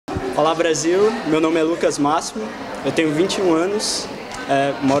Olá Brasil, meu nome é Máximo, eu tenho 21 anos,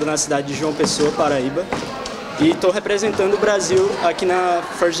 moro na cidade de João Pessoa, Paraíba, e estou representando o Brasil aqui na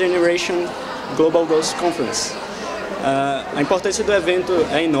First Generation Global Ghost Conference. A importância do evento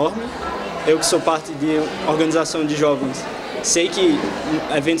é enorme. Eu que sou parte de organização de jovens, sei que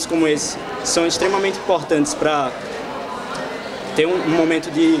eventos como esse são extremamente importantes para ter um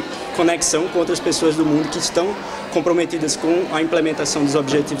momento de conexão com outras pessoas do mundo que estão comprometidas com a implementação dos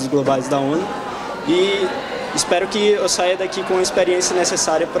objetivos globais da ONU, e espero que eu saia daqui com a experiência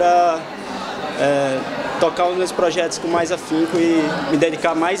necessária para tocar os meus projetos com mais afinco e me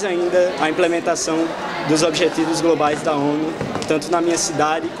dedicar mais ainda à implementação dos objetivos globais da ONU, tanto na minha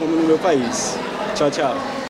cidade como no meu país. Tchau, tchau.